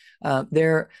whatever,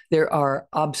 there are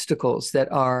obstacles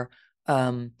that are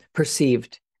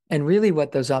perceived. And really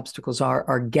what those obstacles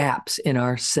are gaps in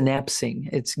our synapsing.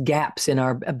 It's gaps in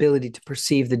our ability to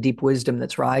perceive the deep wisdom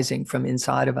that's rising from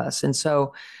inside of us. And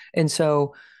so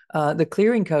the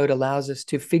clearing code allows us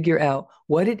to figure out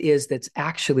what it is that's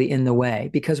actually in the way,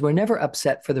 because we're never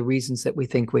upset for the reasons that we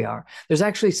think we are. There's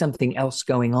actually something else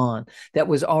going on that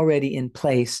was already in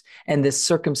place, and this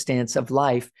circumstance of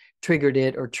life triggered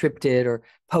it or tripped it or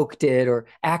poked it or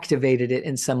activated it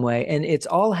in some way. And it's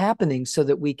all happening so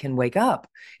that we can wake up.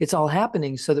 It's all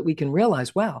happening so that we can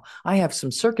realize, wow, I have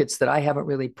some circuits that I haven't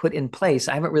really put in place.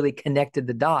 I haven't really connected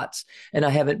the dots, and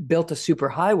I haven't built a super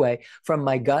highway from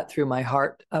my gut through my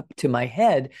heart up to my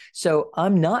head. So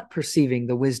I'm not perceiving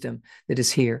the wisdom that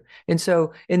is here. And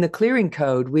so in the clearing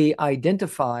code, we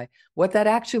identify what that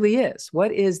actually is.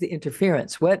 What is the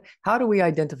interference? How do we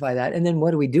identify that? And then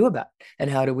what do we do about it? And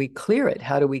how do we clear it?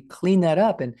 How do we clean that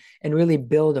up and really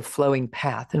build a flowing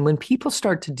path? And when people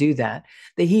start to do that,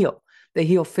 they heal. They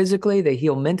heal physically, they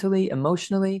heal mentally,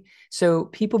 emotionally. So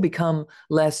people become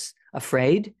less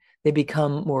afraid. They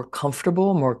become more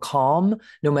comfortable, more calm,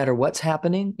 no matter what's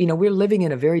happening. We're living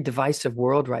in a very divisive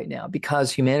world right now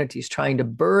because humanity is trying to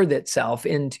birth itself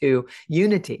into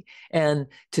unity. And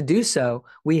to do so,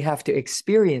 we have to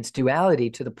experience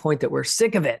duality to the point that we're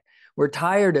sick of it. We're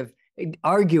tired of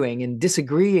arguing and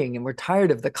disagreeing, and we're tired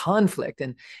of the conflict.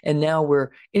 And now we're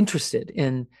interested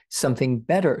in something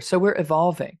better. So we're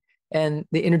evolving. And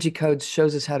the energy codes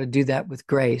shows us how to do that with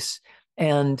grace.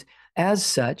 And as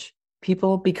such,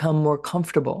 people become more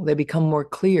comfortable, they become more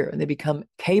clear, and they become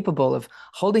capable of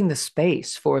holding the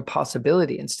space for a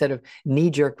possibility instead of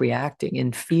knee-jerk reacting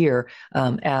in fear,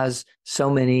 as so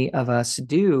many of us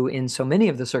do in so many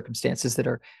of the circumstances that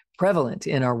are prevalent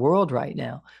in our world right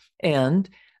now. And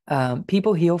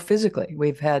people heal physically.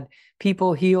 We've had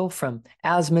people heal from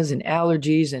asthmas and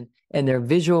allergies and their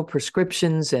visual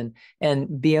prescriptions,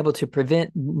 and be able to prevent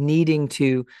needing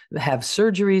to have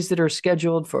surgeries that are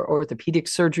scheduled for orthopedic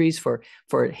surgeries,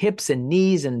 for hips and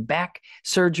knees and back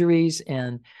surgeries.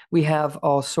 And we have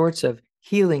all sorts of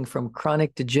healing from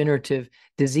chronic degenerative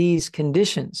disease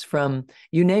conditions from,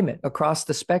 you name it, across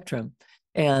the spectrum.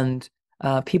 And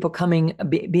people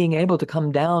being able to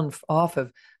come down off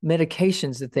of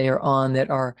medications that they are on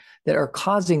that are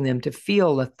causing them to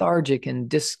feel lethargic and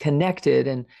disconnected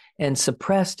and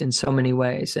suppressed in so many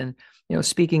ways. And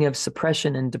speaking of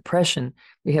suppression and depression,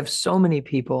 we have so many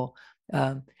people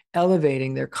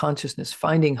elevating their consciousness,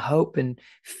 finding hope and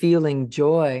feeling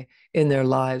joy in their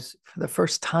lives for the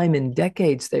first time in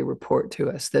decades. They report to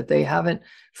us that they haven't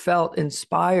felt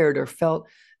inspired or felt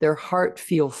their heart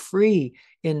feel free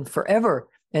in forever,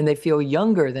 and they feel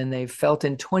younger than they've felt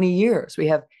in 20 years. We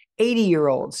have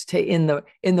 80-year-olds in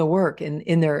the work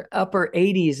in their upper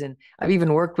 80s, and I've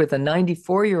even worked with a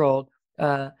 94-year-old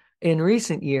in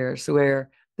recent years where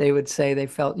they would say they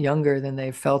felt younger than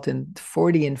they felt in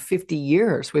 40 and 50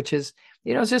 years, which is,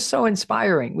 it's just so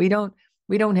inspiring. We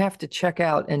don't have to check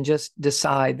out and just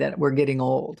decide that we're getting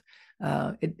old.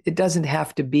 It doesn't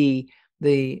have to be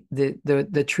the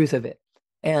truth of it.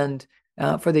 And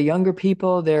for the younger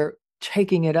people, they're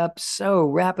taking it up so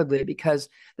rapidly because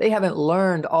they haven't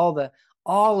learned all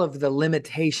of the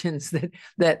limitations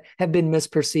that have been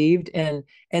misperceived, and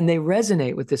they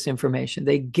resonate with this information.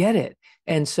 They get it.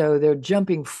 And so they're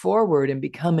jumping forward and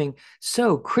becoming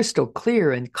so crystal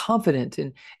clear and confident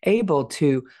and able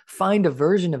to find a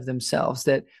version of themselves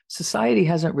that society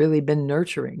hasn't really been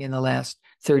nurturing in the last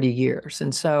 30 years.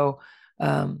 And so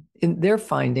they're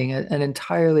finding an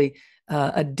entirely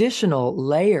additional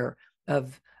layer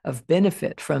of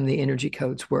benefit from the energy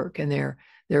codes work, and they're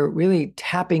really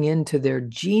tapping into their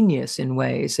genius in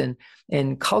ways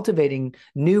and cultivating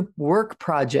new work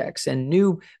projects and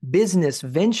new business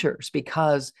ventures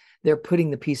because they're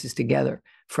putting the pieces together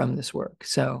from this work.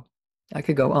 So I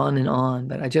could go on,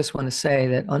 but I just want to say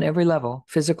that on every level,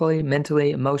 physically,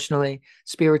 mentally, emotionally,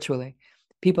 spiritually,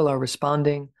 people are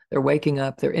responding, they're waking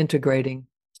up, they're integrating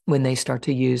when they start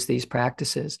to use these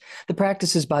practices. The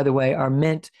practices, by the way, are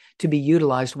meant to be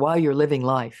utilized while you're living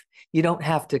life. You don't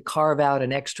have to carve out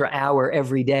an extra hour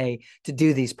every day to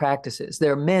do these practices.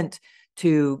 They're meant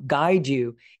to guide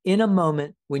you in a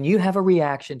moment when you have a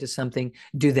reaction to something.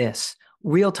 Do this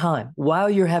real time while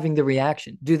you're having the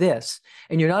reaction. Do this.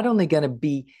 And you're not only going to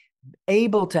be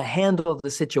able to handle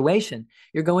the situation,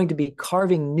 you're going to be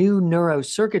carving new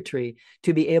neurocircuitry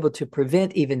to be able to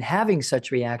prevent even having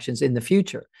such reactions in the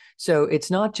future. So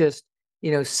it's not just,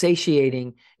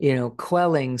 satiating,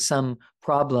 quelling some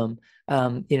problem,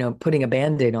 putting a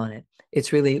Band-Aid on it.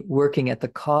 It's really working at the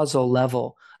causal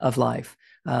level of life,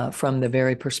 from the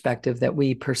very perspective that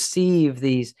we perceive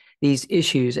these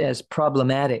issues as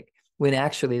problematic, when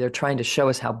actually they're trying to show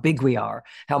us how big we are,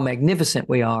 how magnificent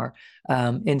we are,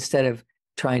 instead of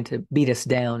trying to beat us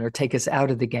down or take us out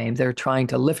of the game. They're trying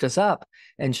to lift us up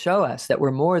and show us that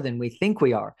we're more than we think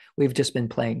we are. We've just been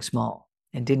playing small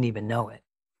and didn't even know it.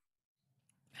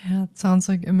 Yeah, it sounds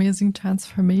like amazing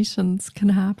transformations can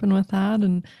happen with that.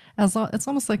 And it's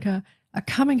almost like a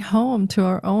coming home to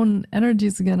our own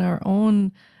energies again, our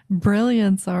own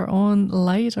brilliance, our own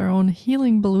light, our own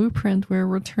healing blueprint. We're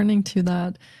returning to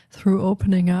that through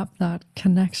opening up that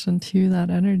connection to that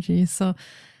energy. So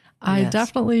I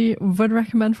definitely would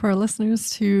recommend for our listeners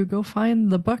to go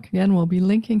find the book. Again, we'll be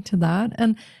linking to that.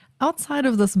 And outside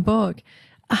of this book,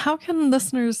 how can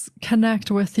listeners connect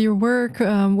with your work,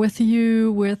 with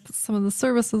you, with some of the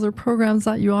services or programs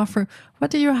that you offer?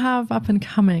 What do you have up and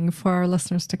coming for our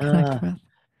listeners to connect with?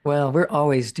 Well, we're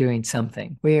always doing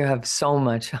something. We have so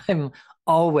much. I'm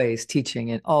always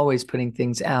teaching and always putting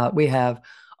things out. We have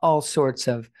all sorts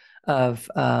of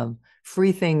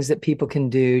free things that people can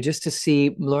do just to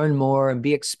see, learn more, and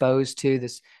be exposed to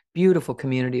this beautiful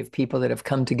community of people that have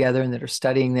come together and that are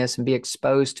studying this, and be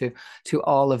exposed to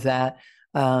all of that.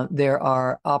 There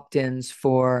are opt-ins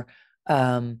for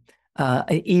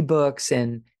ebooks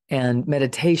and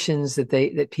meditations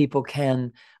that people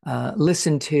can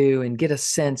listen to and get a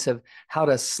sense of how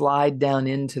to slide down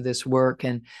into this work.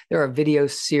 And there are video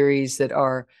series that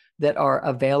are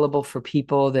available for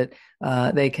people that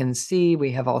they can see.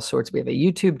 We have all sorts. We have a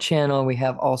YouTube channel. We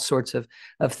have all sorts of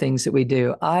things that we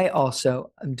do. I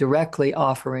also am directly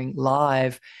offering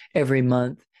live every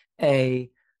month a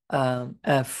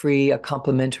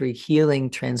complimentary healing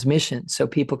transmission, so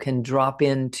people can drop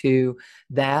into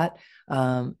that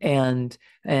and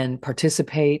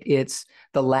participate. It's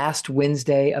the last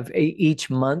Wednesday of each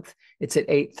month. It's at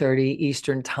 8:30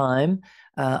 Eastern time.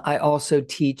 I also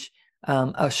teach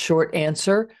a short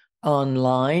answer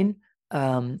online.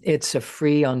 It's a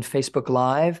free on Facebook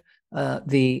Live,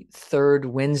 the third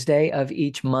Wednesday of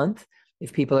each month,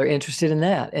 if people are interested in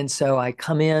that. And so I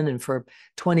come in and for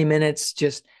 20 minutes,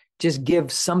 just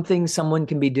give something someone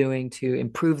can be doing to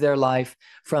improve their life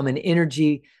from an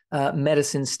energy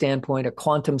medicine standpoint, a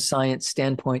quantum science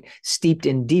standpoint, steeped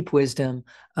in deep wisdom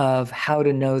of how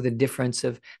to know the difference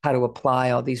of how to apply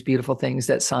all these beautiful things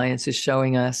that science is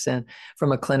showing us. And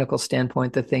from a clinical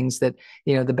standpoint, the things that,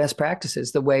 the best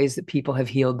practices, the ways that people have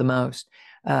healed the most.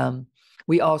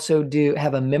 we also do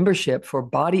have a membership for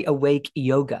Body Awake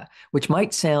Yoga, which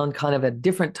might sound kind of a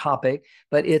different topic,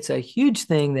 but it's a huge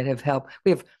thing that have helped.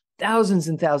 We have thousands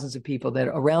and thousands of people that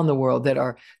are around the world that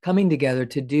are coming together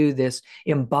to do this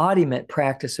embodiment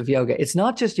practice of yoga. It's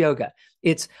not just yoga.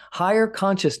 It's higher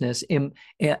consciousness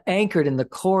anchored in the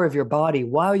core of your body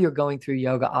while you're going through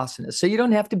yoga asanas. So you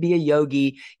don't have to be a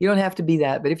yogi. You don't have to be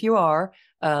that. But if you are,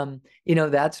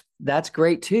 that's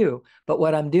great too. But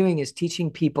what I'm doing is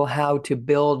teaching people how to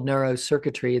build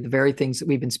neurocircuitry, the very things that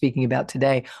we've been speaking about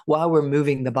today, while we're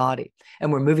moving the body.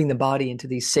 And we're moving the body into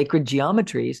these sacred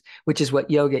geometries, which is what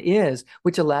yoga is,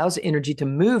 which allows energy to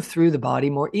move through the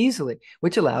body more easily,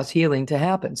 which allows healing to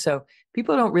happen. So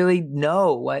people don't really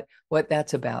know what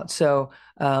that's about. So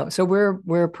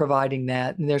we're providing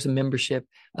that, and there's a membership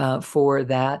for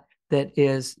that.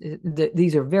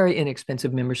 These are very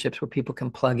inexpensive memberships where people can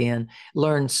plug in,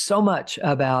 learn so much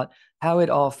about how it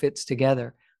all fits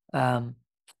together.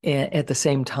 At the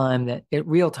same time that at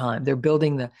real time, they're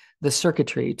building the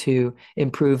circuitry to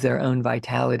improve their own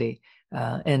vitality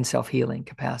and self-healing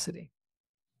capacity.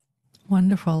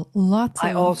 Wonderful.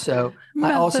 I also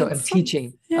am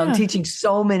teaching. Yeah. I'm teaching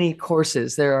so many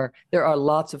courses. There are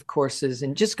lots of courses,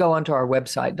 and just go onto our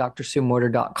website,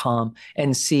 drsuemorter.com,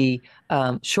 and see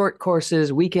short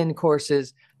courses, weekend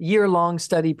courses, year-long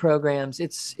study programs.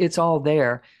 It's all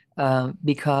there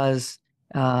because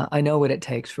I know what it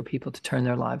takes for people to turn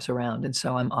their lives around, and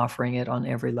so I'm offering it on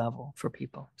every level for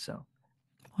people. So.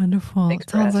 Wonderful. It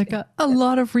sounds like a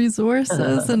lot of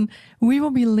resources. And we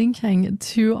will be linking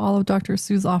to all of Dr.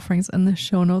 Sue's offerings in the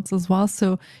show notes as well.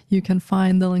 So you can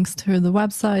find the links to the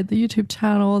website, the YouTube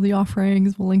channel, the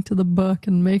offerings. We'll link to the book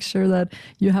and make sure that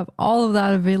you have all of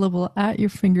that available at your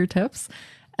fingertips.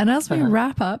 And as we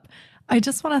wrap up, I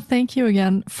just want to thank you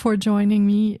again for joining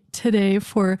me today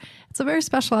it's a very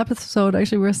special episode.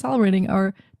 Actually, we're celebrating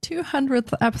our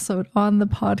 200th episode on the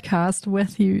podcast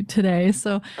with you today.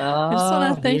 So I just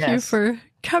want to thank you for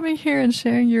coming here and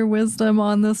sharing your wisdom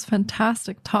on this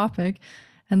fantastic topic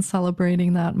and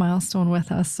celebrating that milestone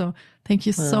with us. So thank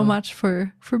you so much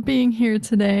for being here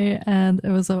today. And it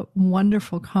was a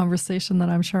wonderful conversation that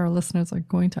I'm sure our listeners are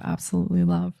going to absolutely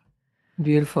love.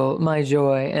 Beautiful. My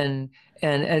joy.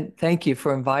 And thank you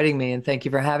for inviting me, and thank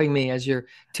you for having me as your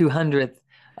 200th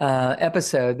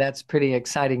episode. That's pretty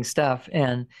exciting stuff.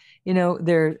 And,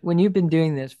 when you've been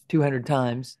doing this 200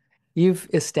 times, you've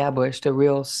established a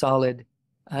real solid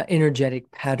energetic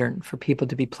pattern for people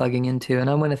to be plugging into. And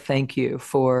I want to thank you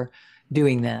for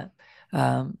doing that.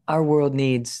 Our world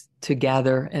needs to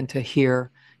gather and to hear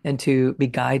and to be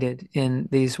guided in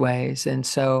these ways. And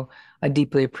so I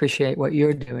deeply appreciate what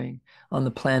you're doing on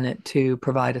the planet to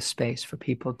provide a space for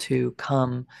people to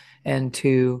come and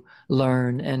to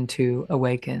learn and to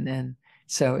awaken. And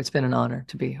so it's been an honor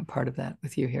to be a part of that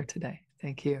with you here today.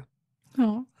 Thank you.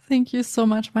 Oh, thank you so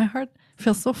much. My heart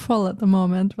feels so full at the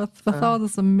moment with all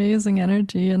this amazing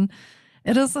energy. And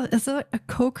it's a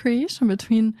co-creation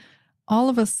between all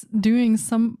of us doing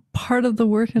some part of the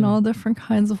work in all different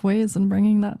kinds of ways and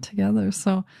bringing that together.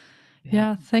 So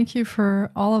yeah, thank you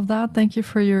for all of that. Thank you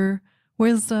for your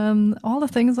wisdom, all the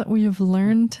things that we have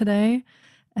learned today.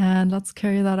 And let's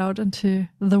carry that out into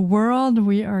the world.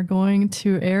 We are going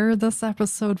to air this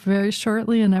episode very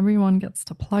shortly, and everyone gets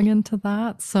to plug into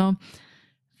that. So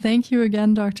thank you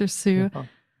again, Dr. Sue,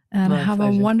 and have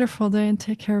a wonderful day, and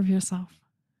take care of yourself.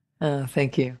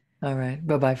 Thank you. All right.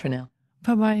 Bye-bye for now.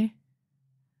 Bye-bye.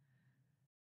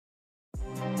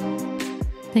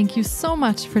 Thank you so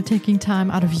much for taking time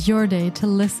out of your day to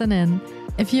listen in.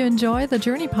 If you enjoy the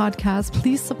Journey podcast,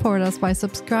 please support us by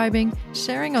subscribing,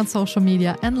 sharing on social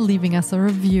media, and leaving us a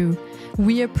review.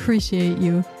 We appreciate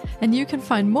you. And you can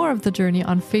find more of The Journey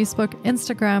on Facebook,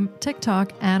 Instagram,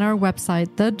 TikTok, and our website,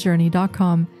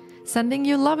 thejourney.com. Sending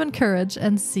you love and courage,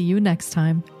 and see you next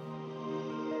time.